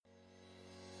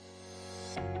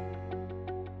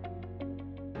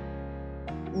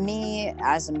Me,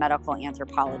 as a medical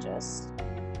anthropologist,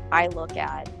 I look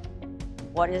at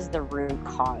what is the root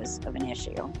cause of an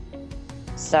issue.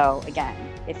 So again,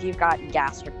 if you've got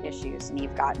gastric issues and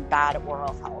you've got bad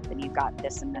oral health and you've got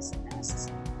this and this and this,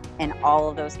 and all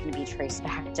of those can be traced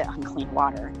back to unclean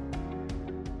water.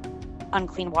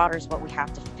 Unclean water is what we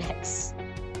have to fix,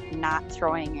 not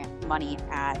throwing money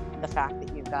at the fact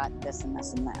that you've got this and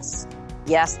this and this.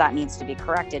 Yes, that needs to be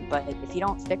corrected, but if you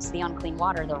don't fix the unclean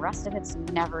water, the rest of it's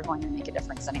never going to make a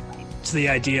difference anyway. It's the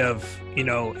idea of,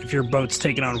 if your boat's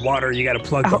taking on water, you got to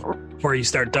plug it before you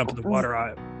start dumping the water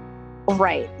out.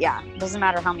 Right, yeah. Doesn't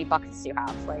matter how many buckets you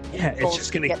have. It's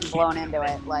just going to get blown into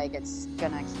it. It's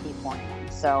going to keep pouring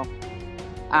in. So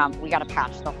we got to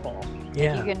patch the hole.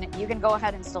 Yeah. You can go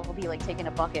ahead and still be taking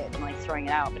a bucket and throwing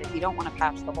it out, but if you don't want to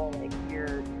patch the hole,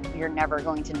 you're never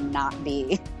going to not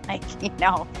be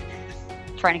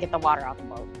trying to get the water out the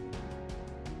boat.